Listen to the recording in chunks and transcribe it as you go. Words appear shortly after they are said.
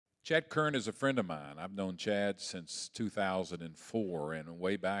Chad Kern is a friend of mine. I've known Chad since 2004, and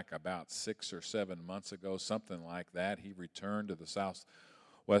way back about 6 or 7 months ago, something like that, he returned to the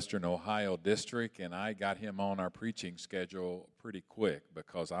Southwestern Ohio District, and I got him on our preaching schedule pretty quick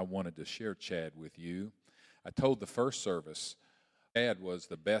because I wanted to share Chad with you. I told the first service Chad was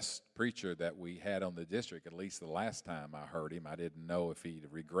the best preacher that we had on the district, at least the last time I heard him. I didn't know if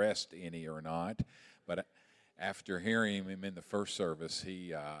he'd regressed any or not, but after hearing him in the first service,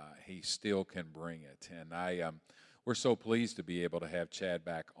 he still can bring it. And we're so pleased to be able to have Chad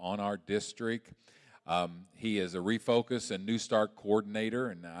back on our district. He is a refocus and New Start coordinator,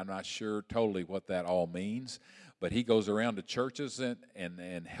 and I'm not sure totally what that all means, but he goes around to churches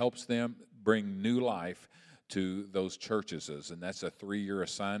and helps them bring new life to those churches. And that's a 3-year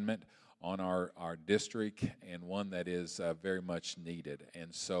assignment on our district, and one that is very much needed.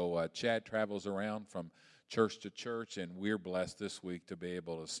 And so Chad travels around from church to church, and we're blessed this week to be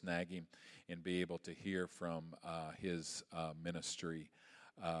able to snag him and be able to hear from his ministry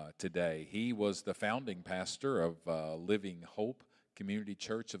today. He was the founding pastor of Living Hope Community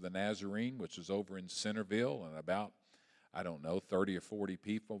Church of the Nazarene, which is over in Centerville, and about, 30 or 40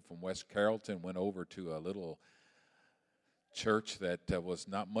 people from West Carrollton went over to a little church that was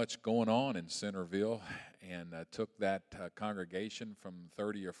not much going on in Centerville, and took that congregation from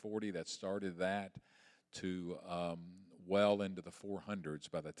 30 or 40 that started that to well into the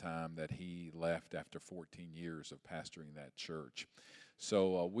 400s by the time that he left after 14 years of pastoring that church.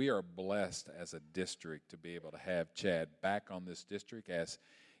 So we are blessed as a district to be able to have Chad back on this district, as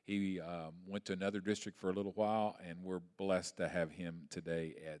he went to another district for a little while, and we're blessed to have him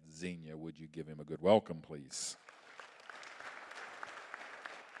today at Xenia. Would you give him a good welcome, please?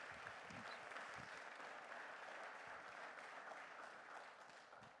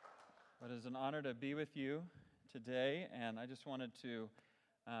 It is an honor to be with you today, and I just wanted to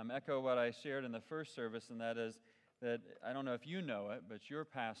echo what I shared in the first service, and that is that I don't know if you know it, but your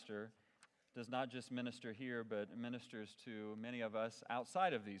pastor does not just minister here, but ministers to many of us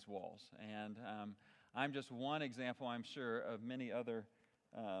outside of these walls. And I'm just one example, I'm sure, of many other.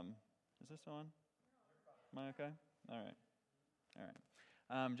 Is this on? Am I okay? All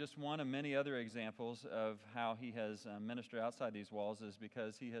right. Just one of many other examples of how he has ministered outside these walls is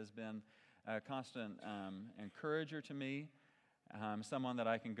because he has been a constant encourager to me, someone that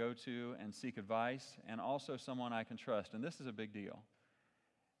I can go to and seek advice, and also someone I can trust. And this is a big deal,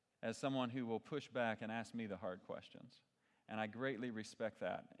 as someone who will push back and ask me the hard questions. And I greatly respect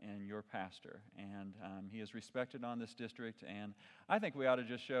that in your pastor. And he is respected on this district, and I think we ought to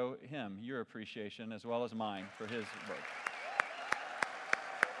just show him your appreciation as well as mine for his work.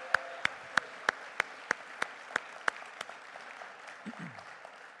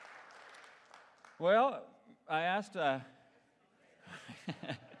 Well, I asked, get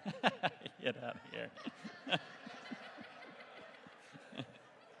out of here.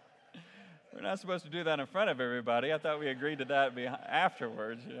 We're not supposed to do that in front of everybody. I thought we agreed to that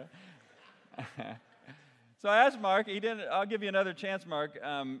afterwards. You know? So I asked Mark, he didn't. I'll give you another chance, Mark.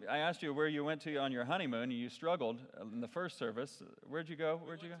 I asked you where you went to on your honeymoon, and you struggled in the first service. Where'd you go?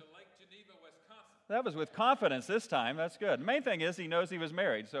 Went to Lake Geneva, Wisconsin. That was with confidence this time. That's good. The main thing is he knows he was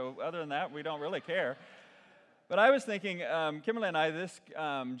married, so other than that, we don't really care. But I was thinking, Kimberly and I this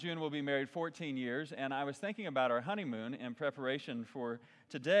June will be married 14 years, and I was thinking about our honeymoon in preparation for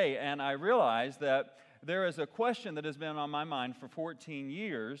today, and I realized that there is a question that has been on my mind for 14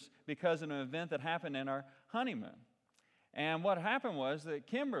 years because of an event that happened in our honeymoon. And what happened was that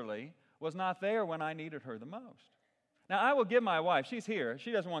Kimberly was not there when I needed her the most. Now, I will give my wife, she's here,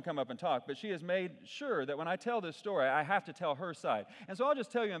 she doesn't want to come up and talk, but she has made sure that when I tell this story, I have to tell her side. And so I'll just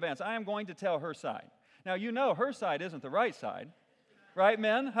tell you in advance, I am going to tell her side. Now, you know her side isn't the right side, right,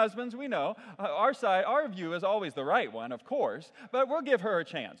 men, husbands, we know. Our side, our view is always the right one, of course, but we'll give her a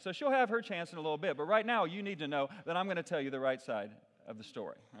chance. So she'll have her chance in a little bit, but right now you need to know that I'm going to tell you the right side of the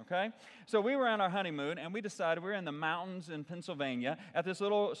story, okay? So we were on our honeymoon, and we decided we were in the mountains in Pennsylvania at this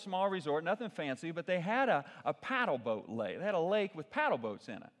little small resort, nothing fancy, but they had a paddle boat lake. They had a lake with paddle boats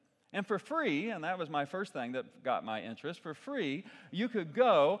in it. And for free, and that was my first thing that got my interest, for free, you could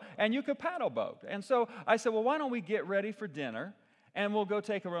go and you could paddle boat. And so I said, well, why don't we get ready for dinner, and we'll go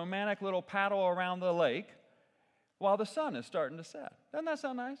take a romantic little paddle around the lake while the sun is starting to set. Doesn't that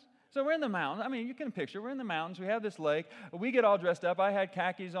sound nice? So we're in the mountains. I mean, you can picture, we're in the mountains. We have this lake. We get all dressed up. I had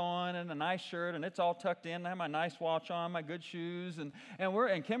khakis on and a nice shirt, and it's all tucked in. I have my nice watch on, my good shoes, and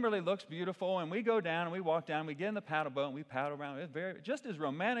Kimberly looks beautiful. And we go down and we walk down. We get in the paddle boat and we paddle around. It's just as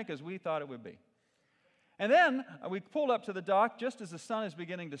romantic as we thought it would be. And then we pull up to the dock just as the sun is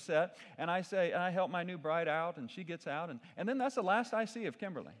beginning to set. And I help my new bride out, and she gets out. And then that's the last I see of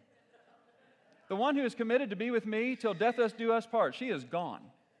Kimberly. the one who is committed to be with me till death us do us part. She is gone.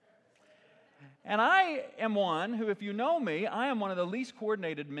 And I am one who, if you know me, I am one of the least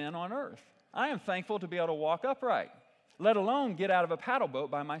coordinated men on earth. I am thankful to be able to walk upright, let alone get out of a paddle boat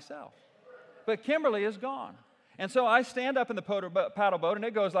by myself. But Kimberly is gone. And so I stand up in the paddle boat, and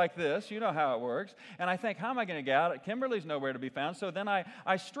it goes like this. You know how it works. And I think, how am I going to get out? Kimberly's nowhere to be found. So then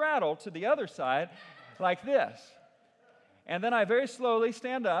I straddle to the other side like this. And then I very slowly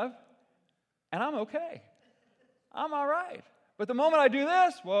stand up, and I'm okay. I'm all right. But the moment I do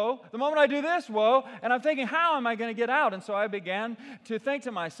this, whoa. The moment I do this, whoa. And I'm thinking, how am I going to get out? And so I began to think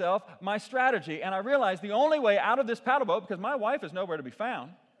to myself my strategy. And I realized the only way out of this paddle boat, because my wife is nowhere to be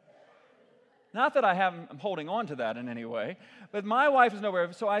found. Not that I'm holding on to that in any way, but my wife is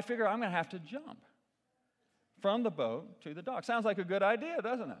nowhere, so I figure I'm going to have to jump from the boat to the dock. Sounds like a good idea,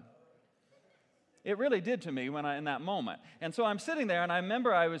 doesn't it? It really did to me in that moment. And so I'm sitting there, and I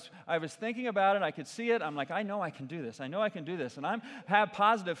remember I was thinking about it. I could see it. I'm like, I know I can do this. I know I can do this. And I have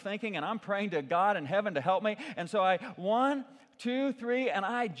positive thinking, and I'm praying to God in heaven to help me. And so 1, 2, 3, and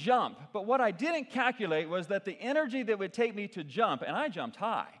I jump. But what I didn't calculate was that the energy that would take me to jump, and I jumped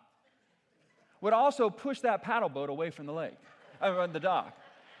high, would also push that paddle boat away from the lake, the dock.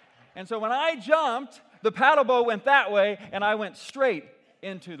 And so when I jumped, the paddle boat went that way, and I went straight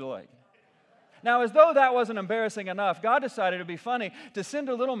into the lake. Now, as though that wasn't embarrassing enough, God decided it would be funny to send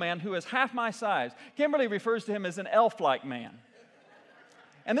a little man who is half my size. Kimberly refers to him as an elf-like man.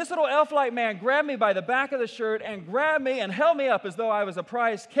 And this little elf-like man grabbed me by the back of the shirt and grabbed me and held me up as though I was a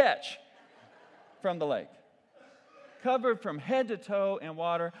prize catch from the lake. Covered from head to toe in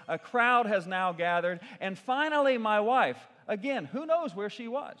water. A crowd has now gathered. And finally, my wife, again, who knows where she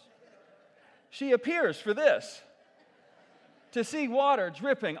was? She appears for this, to see water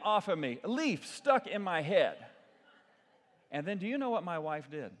dripping off of me, a leaf stuck in my head. And then do you know what my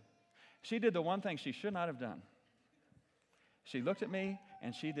wife did? She did the one thing she should not have done. She looked at me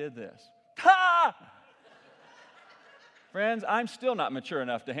and she did this. Ha! Friends, I'm still not mature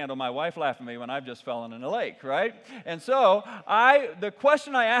enough to handle my wife laughing at me when I've just fallen in a lake, right? And so the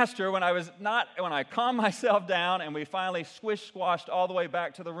question I asked her when I calmed myself down and we finally squashed all the way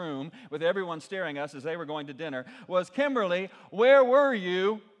back to the room with everyone staring at us as they were going to dinner was, Kimberly, where were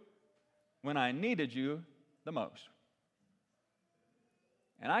you when I needed you the most?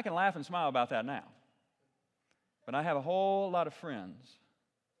 And I can laugh and smile about that now. But I have a whole lot of friends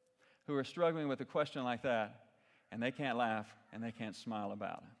who are struggling with a question like that, and they can't laugh and they can't smile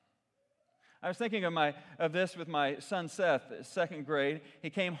about it. I was thinking of this with my son Seth, second grade. He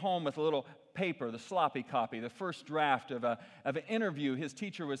came home with a little paper, the sloppy copy, the first draft of an interview his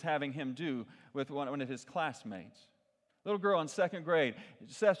teacher was having him do with one of his classmates. Little girl in second grade.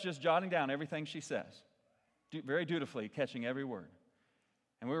 Seth's just jotting down everything she says, very dutifully catching every word.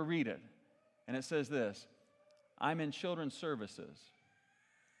 And we'll read it. And it says this: I'm in children's services.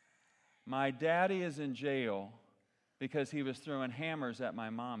 My daddy is in jail because he was throwing hammers at my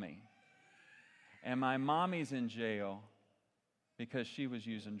mommy. And my mommy's in jail because she was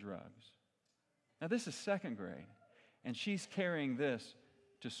using drugs. Now, this is second grade, and she's carrying this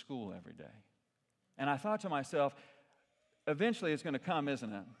to school every day. And I thought to myself, eventually it's going to come,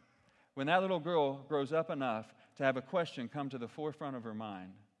 isn't it? When that little girl grows up enough to have a question come to the forefront of her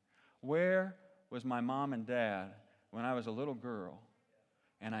mind. Where was my mom and dad when I was a little girl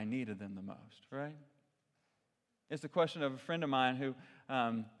and I needed them the most, right? It's the question of a friend of mine who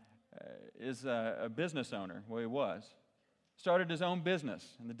is a business owner, well, he was. Started his own business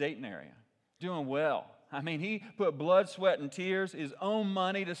in the Dayton area, doing well. I mean, he put blood, sweat, and tears, his own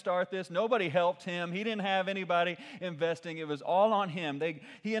money to start this. Nobody helped him. He didn't have anybody investing. It was all on him.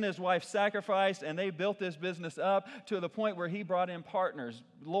 He and his wife sacrificed, and they built this business up to the point where he brought in partners,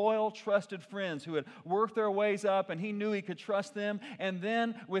 loyal, trusted friends who had worked their ways up, and he knew he could trust them. And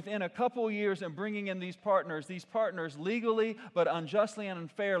then within a couple years of bringing in these partners legally but unjustly and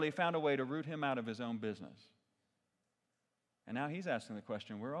unfairly found a way to root him out of his own business. And now he's asking the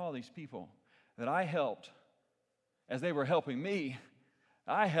question, where are all these people that I helped as they were helping me?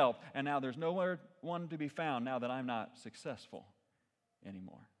 I helped, and now there's nowhere one to be found now that I'm not successful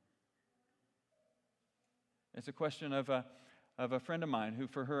anymore. It's a question of a friend of mine who,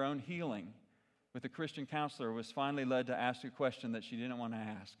 for her own healing with a Christian counselor, was finally led to ask a question that she didn't want to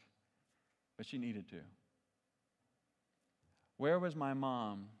ask, but she needed to. Where was my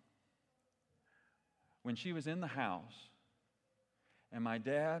mom when she was in the house and my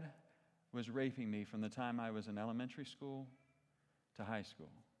dad was raping me from the time I was in elementary school to high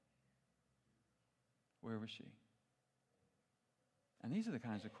school? Where was she? And these are the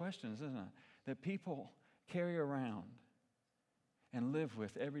kinds of questions, isn't it, that people carry around. and live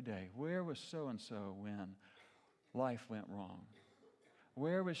with every day. Where was so-and-so when life went wrong?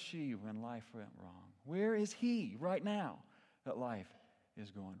 Where was she when life went wrong? Where is he right now that life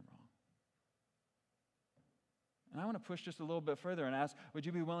is going wrong? And I want to push just a little bit further and ask, would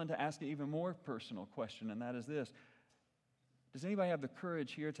you be willing to ask an even more personal question? And that is this: does anybody have the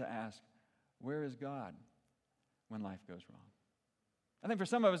courage here to ask, where is God when life goes wrong? I think for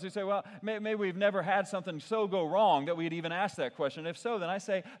some of us who say, well, maybe we've never had something so go wrong that we'd even ask that question. If so, then I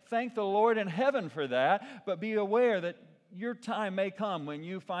say, thank the Lord in heaven for that, but be aware that your time may come when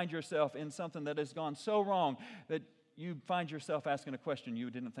you find yourself in something that has gone so wrong that you find yourself asking a question you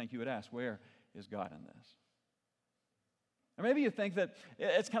didn't think you would ask. Where is God in this? Or maybe you think that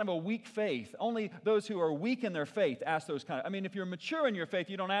it's kind of a weak faith. Only those who are weak in their faith ask those kind of... I mean, if you're mature in your faith,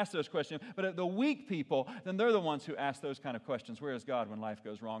 you don't ask those questions. But the weak people, then they're the ones who ask those kind of questions. Where is God when life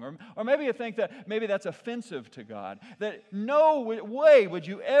goes wrong? Or maybe you think that maybe that's offensive to God. That no way would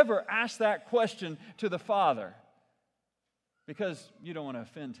you ever ask that question to the Father, because you don't want to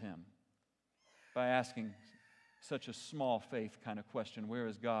offend him by asking such a small faith kind of question. Where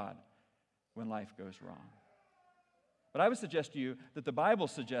is God when life goes wrong? But I would suggest to you that the Bible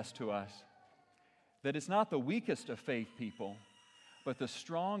suggests to us that it's not the weakest of faith people, but the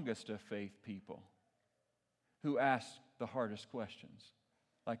strongest of faith people who ask the hardest questions,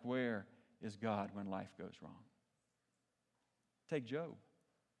 like where is God when life goes wrong? Take Job.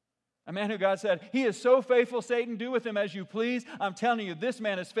 A man who God said, he is so faithful, Satan, do with him as you please. I'm telling you, this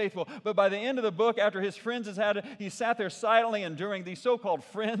man is faithful. But by the end of the book, after his friends has had it, he sat there silently enduring these so-called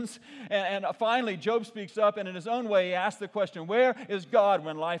friends. And finally, Job speaks up, and in his own way, he asks the question, where is God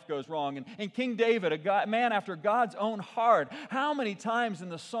when life goes wrong? And King David, a man after God's own heart, how many times in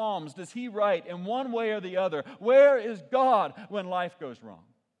the Psalms does he write in one way or the other, where is God when life goes wrong?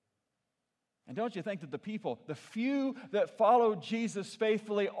 And don't you think that the people, the few that followed Jesus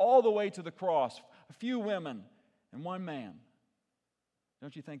faithfully all the way to the cross, a few women and one man,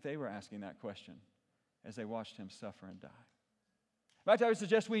 don't you think they were asking that question as they watched him suffer and die? In fact, I would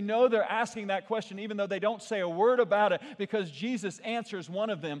suggest we know they're asking that question even though they don't say a word about it, because Jesus answers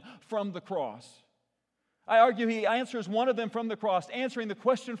one of them from the cross. I argue he answers one of them from the cross, answering the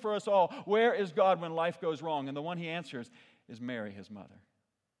question for us all, where is God when life goes wrong? And the one he answers is Mary, his mother.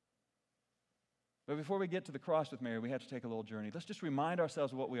 But before we get to the cross with Mary, we have to take a little journey. Let's just remind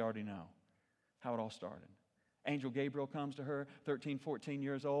ourselves of what we already know, how it all started. Angel Gabriel comes to her, 13, 14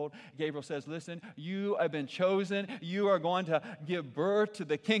 years old. Gabriel says, listen, you have been chosen. You are going to give birth to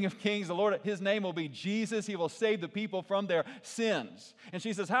the King of Kings. The Lord, his name will be Jesus. He will save the people from their sins. And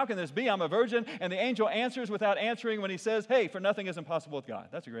she says, how can this be? I'm a virgin. And the angel answers without answering when he says, hey, for nothing is impossible with God.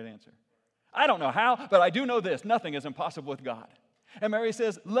 That's a great answer. I don't know how, but I do know this. Nothing is impossible with God. And Mary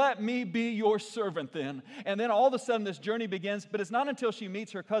says, let me be your servant then. And then all of a sudden this journey begins, but it's not until she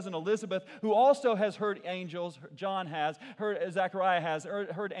meets her cousin Elizabeth, who also has heard angels, John has, Zechariah has,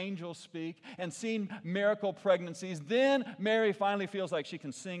 heard angels speak and seen miracle pregnancies. Then Mary finally feels like she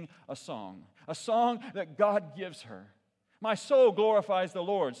can sing a song that God gives her. My soul glorifies the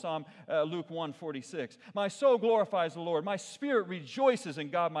Lord, Luke 1:46. My soul glorifies the Lord. My spirit rejoices in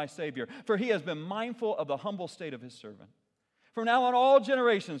God my Savior, for he has been mindful of the humble state of his servant. From now on, all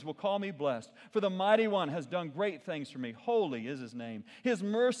generations will call me blessed, for the Mighty One has done great things for me. Holy is his name. His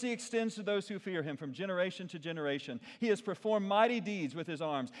mercy extends to those who fear him from generation to generation. He has performed mighty deeds with his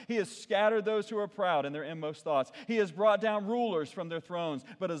arms. He has scattered those who are proud in their inmost thoughts. He has brought down rulers from their thrones,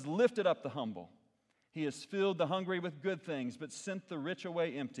 but has lifted up the humble. He has filled the hungry with good things, but sent the rich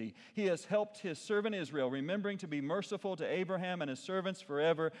away empty. He has helped his servant Israel, remembering to be merciful to Abraham and his servants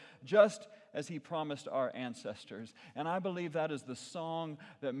forever, just as he promised our ancestors. And I believe that is the song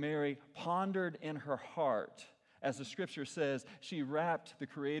that Mary pondered in her heart. As the scripture says, she wrapped the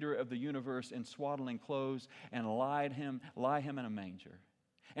creator of the universe in swaddling clothes and lie him in a manger.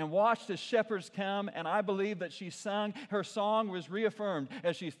 And watched as shepherds come, and I believe that she sung, her song was reaffirmed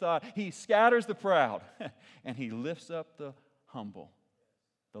as she thought, he scatters the proud, and he lifts up the humble,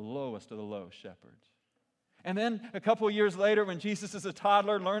 the lowest of the low shepherds. And then a couple of years later, when Jesus is a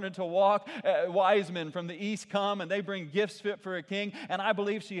toddler learning to walk, wise men from the east come, and they bring gifts fit for a king, and I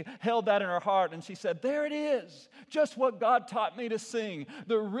believe she held that in her heart, and she said, there it is, just what God taught me to sing.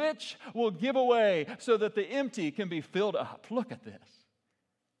 The rich will give away so that the empty can be filled up. Look at this.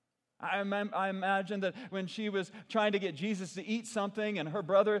 I imagine that when she was trying to get Jesus to eat something, and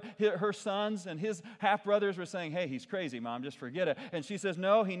her sons and his half-brothers were saying, hey, he's crazy, Mom, just forget it. And she says,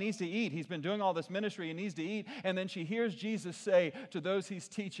 no, he needs to eat. He's been doing all this ministry. He needs to eat. And then she hears Jesus say to those he's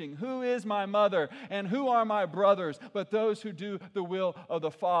teaching, who is my mother and who are my brothers but those who do the will of the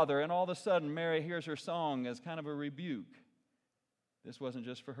Father? And all of a sudden, Mary hears her song as kind of a rebuke. this wasn't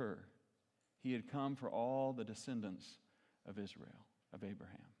just for her. He had come for all the descendants of Israel, of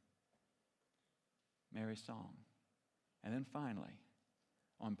Abraham. Mary's song. And then finally,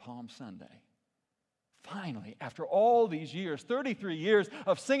 on Palm Sunday, finally, after all these years, 33 years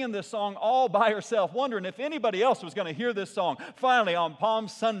of singing this song all by herself, wondering if anybody else was going to hear this song, finally on Palm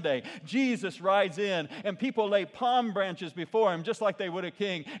Sunday, Jesus rides in and people lay palm branches before him just like they would a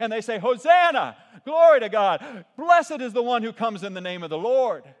king. And they say, Hosanna, glory to God. Blessed is the one who comes in the name of the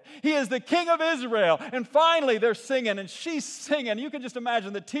Lord. He is the King of Israel. And finally they're singing and she's singing. You can just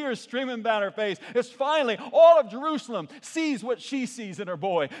imagine the tears streaming down her face. It's finally all of Jerusalem sees what she sees in her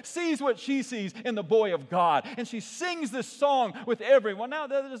boy, sees what she sees in the boy of God. And she sings this song with everyone. Now,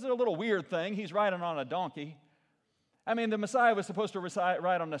 there's a little weird thing. He's riding on a donkey. I mean, the Messiah was supposed to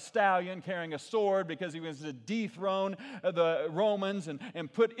ride on a stallion carrying a sword because he was to dethrone the Romans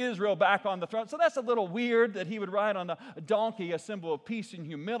and put Israel back on the throne. So that's a little weird that he would ride on a donkey, a symbol of peace and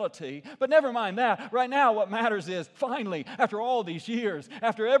humility. But never mind that. Right now, what matters is, finally, after all these years,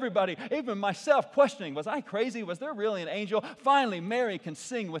 after everybody, even myself questioning, was I crazy? Was there really an angel? Finally, Mary can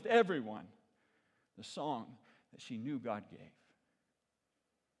sing with everyone the song that she knew God gave.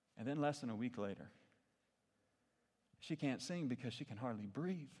 And then less than a week later, she can't sing because she can hardly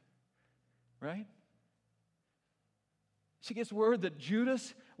breathe, right? She gets word that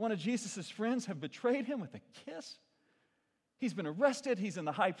Judas, one of Jesus' friends, have betrayed him with a kiss. He's been arrested. He's in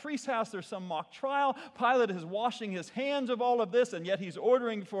the high priest's house. There's some mock trial. Pilate is washing his hands of all of this, and yet he's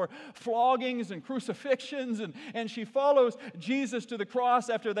ordering for floggings and crucifixions. And she follows Jesus to the cross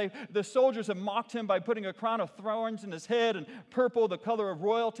after the soldiers have mocked him by putting a crown of thorns in his head and purple, the color of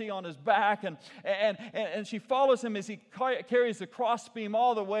royalty, on his back. And she follows him as he carries the crossbeam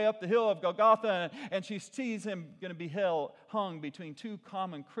all the way up the hill of Golgotha, and she sees him going to be hung between two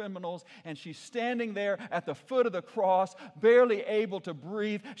common criminals, and she's standing there at the foot of the cross, barely able to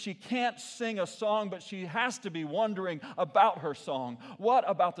breathe. She can't sing a song, but she has to be wondering about her song. What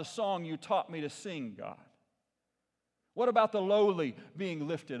about the song you taught me to sing, God? What about the lowly being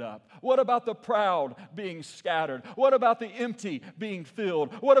lifted up? What about the proud being scattered? What about the empty being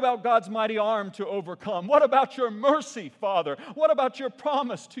filled? What about God's mighty arm to overcome? What about your mercy, Father? What about your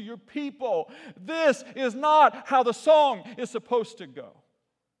promise to your people? This is not how the song is supposed to go.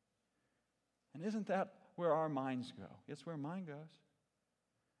 And isn't that where our minds go? It's where mine goes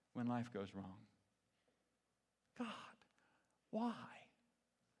when life goes wrong. God, why?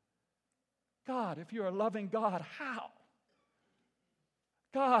 God, if you're a loving God, how?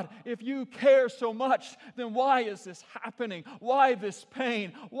 God, if you care so much, then why is this happening? Why this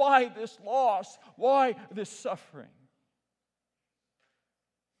pain? Why this loss? Why this suffering?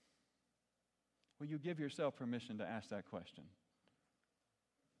 Will you give yourself permission to ask that question?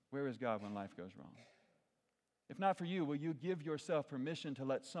 Where is God when life goes wrong? If not for you, will you give yourself permission to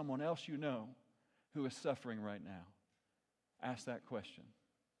let someone else you know who is suffering right now ask that question?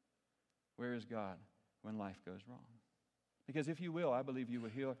 Where is God when life goes wrong? Because if you will, I believe you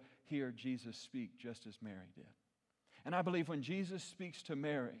will hear Jesus speak just as Mary did. And I believe when Jesus speaks to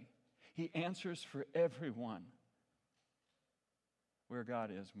Mary, he answers for everyone where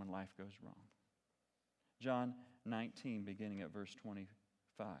God is when life goes wrong. John 19, beginning at verse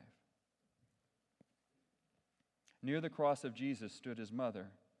 25. Near the cross of Jesus stood his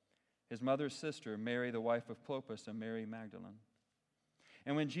mother's sister, Mary, the wife of Clopas, and Mary Magdalene.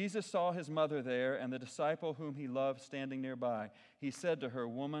 And when Jesus saw his mother there and the disciple whom he loved standing nearby, he said to her,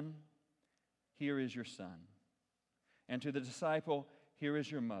 "Woman, here is your son." And to the disciple, "Here is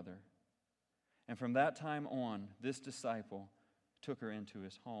your mother." And from that time on, this disciple took her into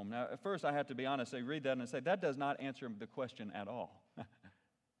his home. Now, at first, I have to be honest. I read that and say, that does not answer the question at all.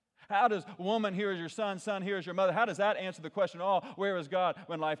 How does woman, here is your son, here is your mother, how does that answer the question at all? Where is God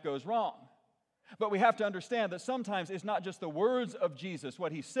when life goes wrong? But we have to understand that sometimes it's not just the words of Jesus,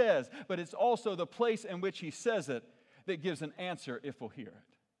 what he says, but it's also the place in which he says it that gives an answer if we'll hear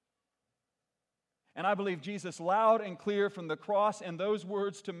it. And I believe Jesus, loud and clear from the cross and those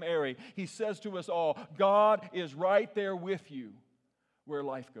words to Mary, he says to us all, God is right there with you where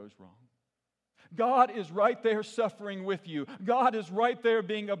life goes wrong. God is right there suffering with you. God is right there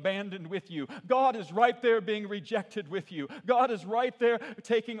being abandoned with you. God is right there being rejected with you. God is right there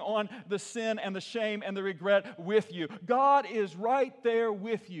taking on the sin and the shame and the regret with you. God is right there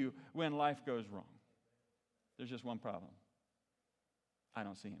with you when life goes wrong. There's just one problem. I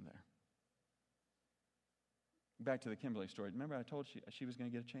don't see him there. Back to the Kimberly story. Remember I told she was going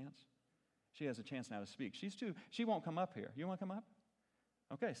to get a chance? She has a chance now to speak. She won't come up here. You want to come up?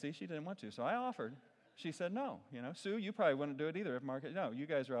 Okay, see, she didn't want to, so I offered. She said no. Sue, you probably wouldn't do it either if Mark. No, you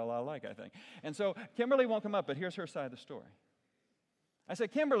guys are a lot alike, I think. And so Kimberly won't come up, but here's her side of the story. I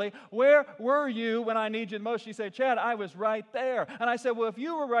said, Kimberly, where were you when I need you the most? She said, Chad, I was right there. And I said, well, if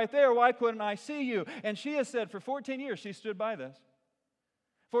you were right there, why couldn't I see you? And she has said for 14 years, she stood by this.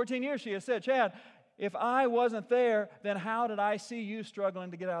 14 years she has said, Chad, if I wasn't there, then how did I see you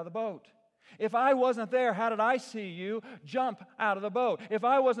struggling to get out of the boat? If I wasn't there, how did I see you jump out of the boat? If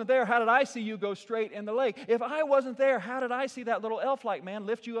I wasn't there, how did I see you go straight in the lake? If I wasn't there, how did I see that little elf-like man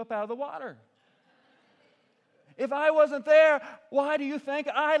lift you up out of the water? If I wasn't there, why do you think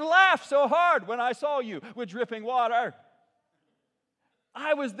I laughed so hard when I saw you with dripping water?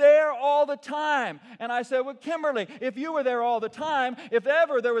 I was there all the time. And I said, well, Kimberly, if you were there all the time, if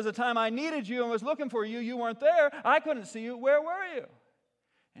ever there was a time I needed you and was looking for you, you weren't there, I couldn't see you, where were you?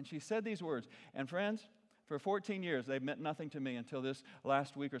 And she said these words. And friends, for 14 years, they've meant nothing to me until this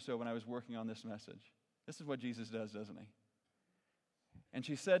last week or so when I was working on this message. This is what Jesus does, doesn't he? And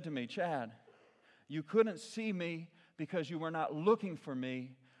she said to me, Chad, you couldn't see me because you were not looking for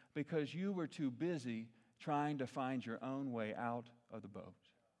me because you were too busy trying to find your own way out of the boat.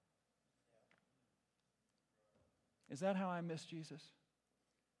 Is that how I miss Jesus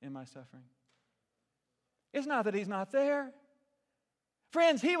in my suffering? It's not that he's not there.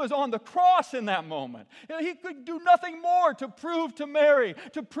 Friends, he was on the cross in that moment. He could do nothing more to prove to Mary,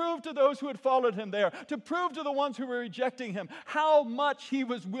 to prove to those who had followed him there, to prove to the ones who were rejecting him how much he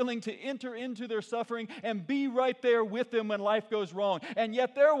was willing to enter into their suffering and be right there with them when life goes wrong. And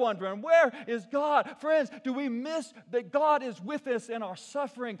yet they're wondering, where is God? Friends, do we miss that God is with us in our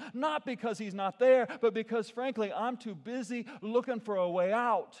suffering? Not because he's not there, but because, frankly, I'm too busy looking for a way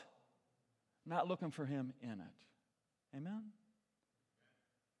out, not looking for him in it. Amen?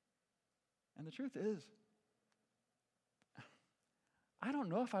 And the truth is, I don't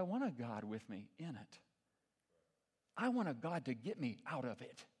know if I want a God with me in it. I want a God to get me out of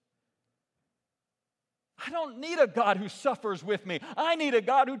it. I don't need a God who suffers with me. I need a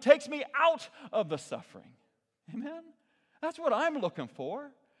God who takes me out of the suffering. Amen? That's what I'm looking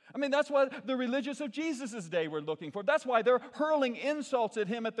for. I mean, that's what the religious of Jesus' day were looking for. That's why they're hurling insults at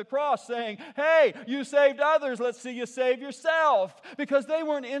him at the cross, saying, hey, you saved others, let's see you save yourself. Because they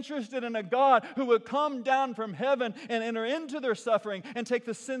weren't interested in a God who would come down from heaven and enter into their suffering and take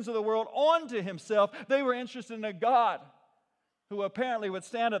the sins of the world onto himself. They were interested in a God who apparently would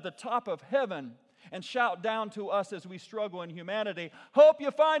stand at the top of heaven and shout down to us as we struggle in humanity, hope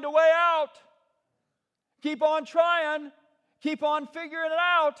you find a way out. Keep on trying. Keep on figuring it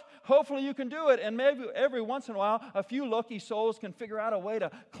out. Hopefully you can do it. And maybe every once in a while, a few lucky souls can figure out a way to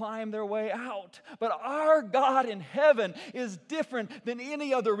climb their way out. But our God in heaven is different than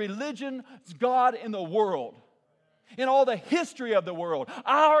any other religion's God in the world. In all the history of the world,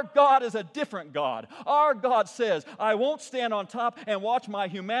 our God is a different God. Our God says, I won't stand on top and watch my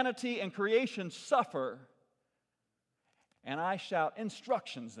humanity and creation suffer. And I shout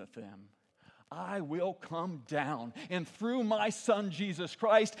instructions at them. I will come down, and through my Son, Jesus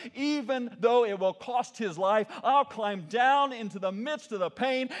Christ, even though it will cost his life, I'll climb down into the midst of the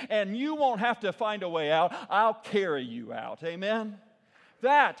pain, and you won't have to find a way out. I'll carry you out. Amen?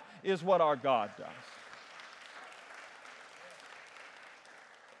 That is what our God does.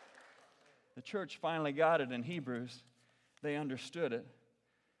 The church finally got it in Hebrews. They understood it.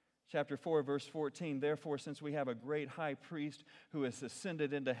 Chapter 4, verse 14, therefore, since we have a great high priest who has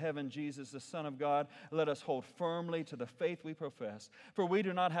ascended into heaven, Jesus, the Son of God, let us hold firmly to the faith we profess. For we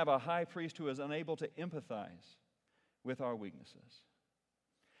do not have a high priest who is unable to empathize with our weaknesses.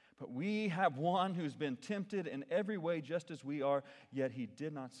 But we have one who's been tempted in every way just as we are, yet he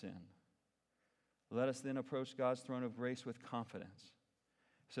did not sin. Let us then approach God's throne of grace with confidence,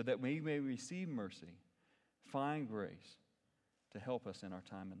 so that we may receive mercy, find grace, to help us in our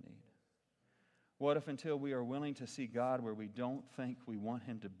time of need. What if until we are willing to see God where we don't think we want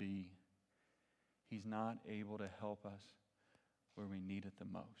him to be, he's not able to help us where we need it the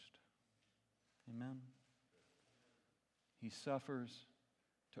most? Amen? He suffers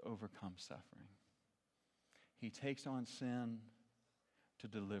to overcome suffering. He takes on sin to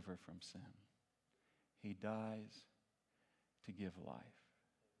deliver from sin. He dies to give life.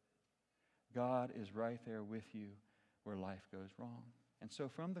 God is right there with you where life goes wrong. And so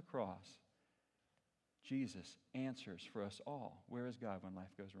from the cross, Jesus answers for us all. Where is God when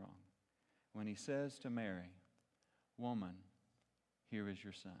life goes wrong? When he says to Mary, woman, here is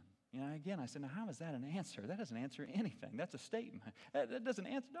your son. You know, again, I said, now how is that an answer? That doesn't answer anything. That's a statement. That doesn't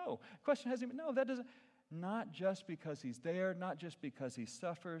answer, no. Question hasn't even, no, that doesn't. Not just because he's there, not just because he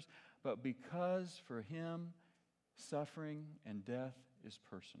suffers, but because for him, suffering and death is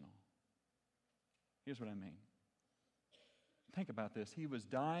personal. Here's what I mean. Think about this. He was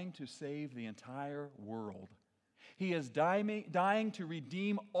dying to save the entire world. He is dying to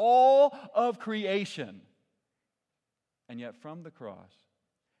redeem all of creation. And yet from the cross,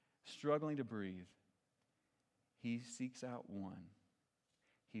 struggling to breathe, he seeks out one.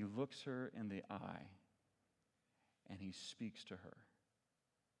 He looks her in the eye, and he speaks to her.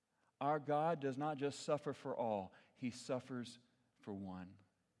 Our God does not just suffer for all. He suffers for one,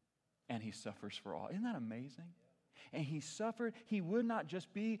 and he suffers for all. Isn't that amazing? And he suffered. He would not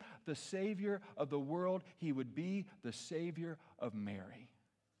just be the Savior of the world. He would be the Savior of Mary.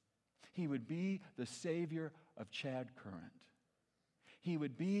 He would be the Savior of Chad Current. He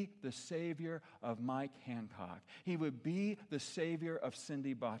would be the Savior of Mike Hancock. He would be the Savior of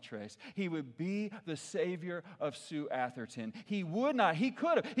Cindy Batres. He would be the Savior of Sue Atherton. He would not, he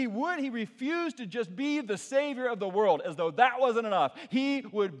could have, he refused to just be the Savior of the world as though that wasn't enough. He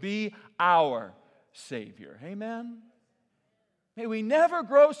would be our Savior. Amen? May we never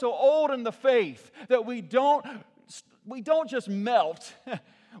grow so old in the faith that we don't just melt.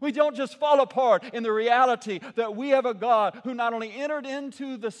 We don't just fall apart in the reality that we have a God who not only entered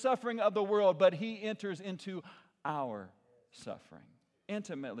into the suffering of the world, but he enters into our suffering.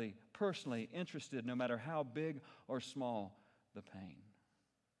 Intimately, personally interested, no matter how big or small the pain.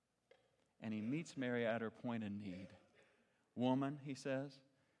 And he meets Mary at her point of need. Woman, he says.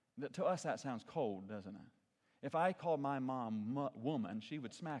 To us that sounds cold, doesn't it? If I called my mom woman, she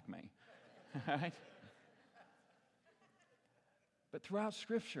would smack me. Right? But throughout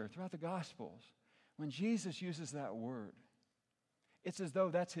Scripture, throughout the Gospels, when Jesus uses that word, it's as though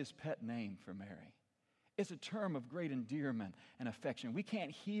that's his pet name for Mary. It's a term of great endearment and affection. We can't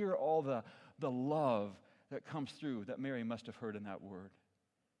hear all the love that comes through that Mary must have heard in that word.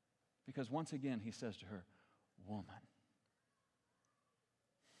 Because once again, he says to her, woman.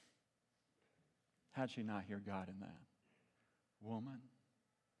 How'd she not hear God in that? Woman,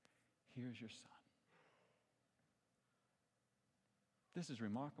 here's your son. This is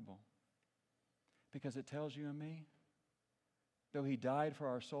remarkable because it tells you and me, though he died for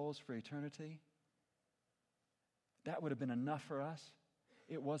our souls for eternity, that would have been enough for us.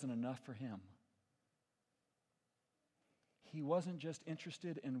 It wasn't enough for him. He wasn't just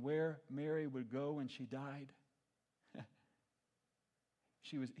interested in where Mary would go when she died.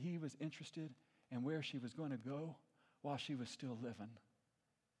 He was interested in where she was going to go while she was still living.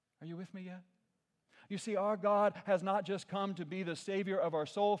 Are you with me yet? You see, our God has not just come to be the Savior of our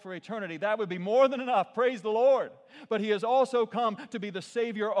soul for eternity. That would be more than enough. Praise the Lord. But he has also come to be the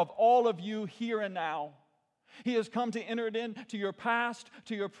Savior of all of you here and now. He has come to enter into your past,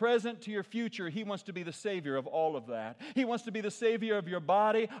 to your present, to your future. He wants to be the Savior of all of that. He wants to be the Savior of your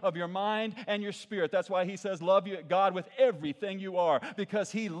body, of your mind, and your spirit. That's why he says, love you, God, with everything you are,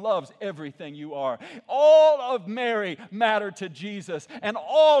 because he loves everything you are. All of Mary mattered to Jesus, and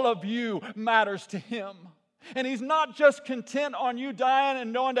all of you matters to him. And he's not just content on you dying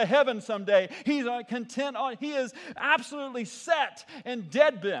and going to heaven someday. He is absolutely set and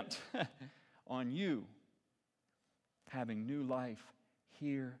dead bent on you having new life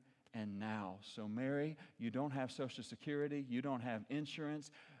here and now. So Mary, you don't have Social Security. You don't have insurance.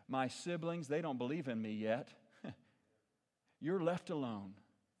 My siblings, they don't believe in me yet. You're left alone.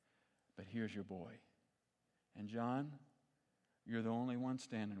 But here's your boy. And John, you're the only one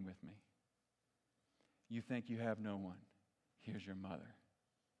standing with me. You think you have no one. Here's your mother.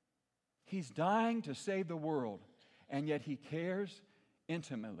 He's dying to save the world, and yet he cares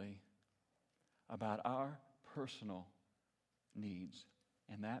intimately about our personal needs,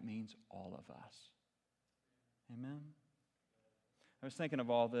 and that means all of us. Amen? I was thinking of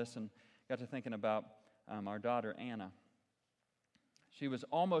all this and got to thinking about our daughter, Anna. She was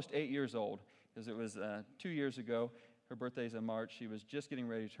almost 8 years old, because it was 2 years ago. Her birthday's in March. She was just getting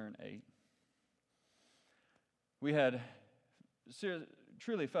ready to turn 8. We had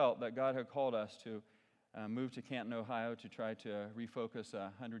truly felt that God had called us to move to Canton, Ohio, to try to refocus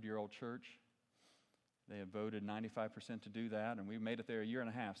a 100-year-old church. They have voted 95% to do that, and we made it there a year and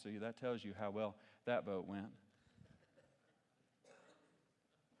a half, so that tells you how well that vote went.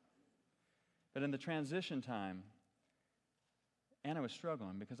 But in the transition time, Anna was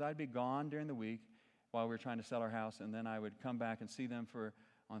struggling because I'd be gone during the week while we were trying to sell our house, and then I would come back and see them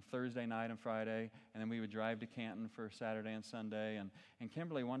on Thursday night and Friday, and then we would drive to Canton for Saturday and Sunday. And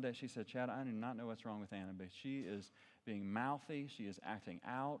Kimberly, one day, she said, Chad, I do not know what's wrong with Anna, but she is being mouthy. She is acting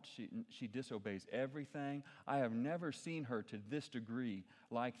out. She disobeys everything. I have never seen her to this degree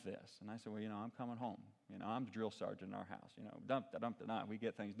like this. And I said, well, I'm coming home. I'm the drill sergeant in our house. We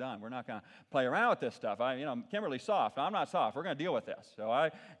get things done. We're not going to play around with this stuff. Kimberly's soft. I'm not soft. We're going to deal with this. So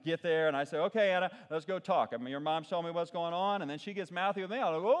I get there and I say, okay, Anna, let's go talk. Your mom's told me what's going on, and then she gets mouthy with me.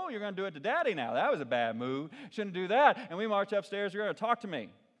 I'll go, oh, you're going to do it to Daddy now. That was a bad move. Shouldn't do that. And we march upstairs. You're going to talk to me.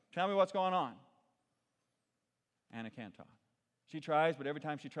 Tell me what's going on. Anna can't talk. She tries, but every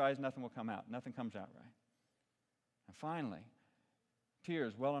time she tries, nothing will come out. Nothing comes out right. And finally,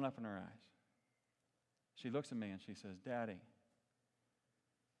 tears welling up in her eyes. She looks at me and she says, Daddy,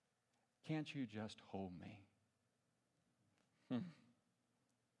 can't you just hold me? And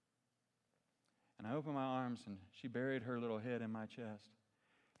I opened my arms and she buried her little head in my chest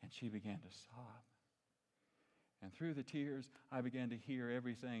and she began to sob. And through the tears, I began to hear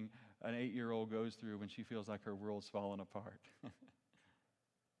everything an 8-year-old goes through when she feels like her world's falling apart. I'm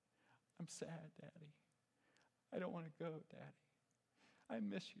sad, Daddy. I don't want to go, Daddy. I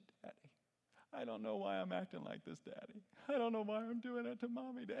miss you, Daddy. I don't know why I'm acting like this, Daddy. I don't know why I'm doing it to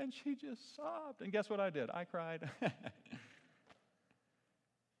Mommy. And she just sobbed. And guess what I did? I cried.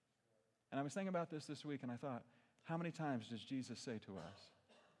 And I was thinking about this week, and I thought, how many times does Jesus say to us,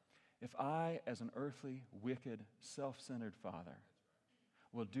 if I, as an earthly, wicked, self-centered father,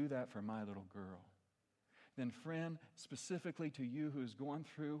 will do that for my little girl, then friend, specifically to you who's going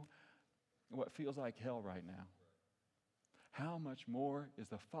through what feels like hell right now, how much more is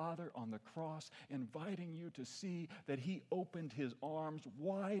the Father on the cross inviting you to see that He opened His arms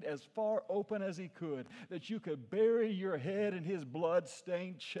wide, as far open as He could, that you could bury your head in His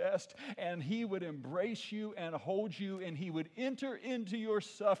blood-stained chest, and He would embrace you and hold you, and He would enter into your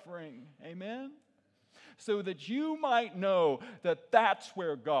suffering. Amen? So that you might know that that's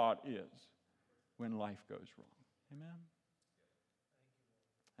where God is when life goes wrong. Amen?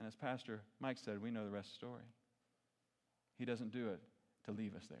 And as Pastor Mike said, we know the rest of the story. He doesn't do it to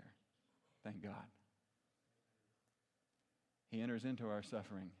leave us there. Thank God. He enters into our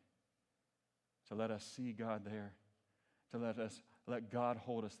suffering to let us see God there, to let God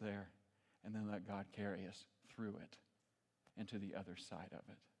hold us there, and then let God carry us through it into the other side of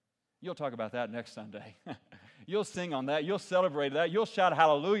it. You'll talk about that next Sunday. You'll sing on that. You'll celebrate that. You'll shout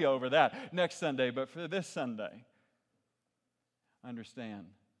hallelujah over that next Sunday. But for this Sunday, understand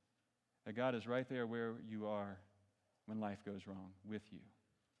that God is right there where you are when life goes wrong with you,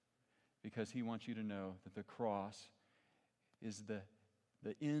 because He wants you to know that the cross is the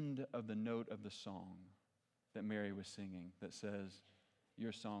end of the note of the song that Mary was singing that says,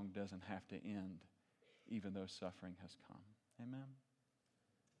 your song doesn't have to end even though suffering has come. Amen?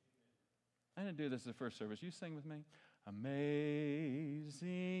 I didn't do this the first service. You sing with me. Amazing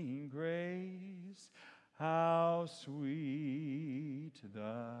grace, how sweet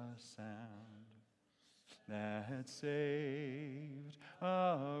the sound that saved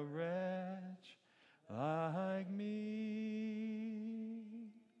a wretch like me.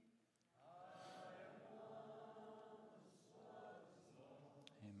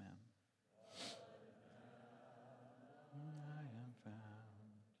 Amen. I am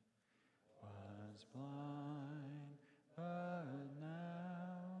found, was blind, but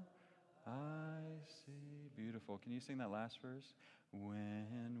now I see. Beautiful. Can you sing that last verse?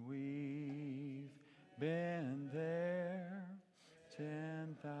 When we've been there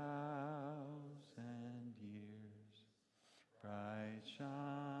 10,000 years, bright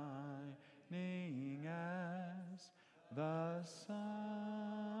shining as the sun,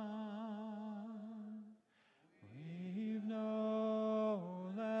 we've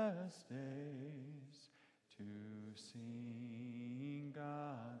no less days to sing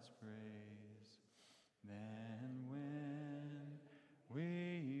God's praise than when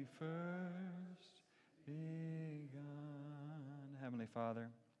we first begun. Heavenly Father,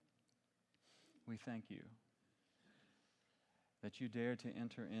 we thank you that you dare to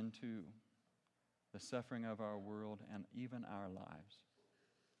enter into the suffering of our world and even our lives.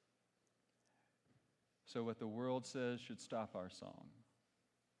 So what the world says should stop our song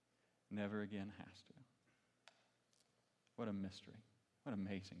never again has to. What a mystery. What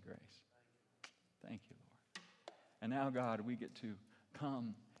amazing grace. Thank you, Lord. And now, God, we get to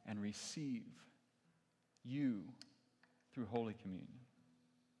come and receive you through Holy Communion.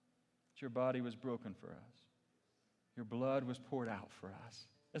 That your body was broken for us. Your blood was poured out for us.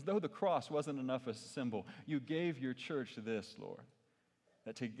 As though the cross wasn't enough as a symbol, you gave your church this, Lord,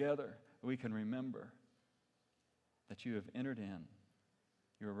 that together we can remember that you have entered in.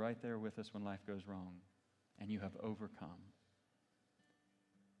 You're right there with us when life goes wrong, and you have overcome.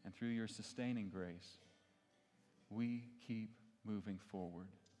 And through your sustaining grace, we keep moving forward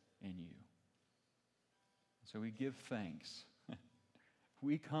in you. So we give thanks.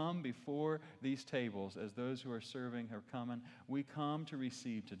 We come before these tables as those who are serving are coming. We come to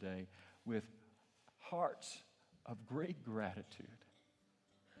receive today with hearts of great gratitude.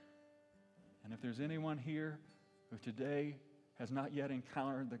 And if there's anyone here who today has not yet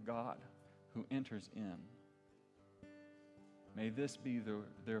encountered the God who enters in, may this be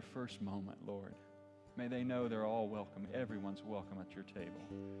their first moment, Lord. May they know they're all welcome. Everyone's welcome at your table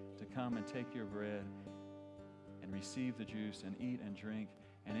to come and take your bread and receive the juice and eat and drink,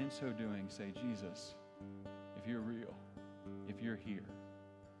 and in so doing say, Jesus, if you're real, if you're here,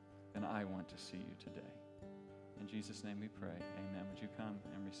 then I want to see you today. In Jesus' name we pray. Amen. Would you come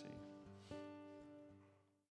and receive?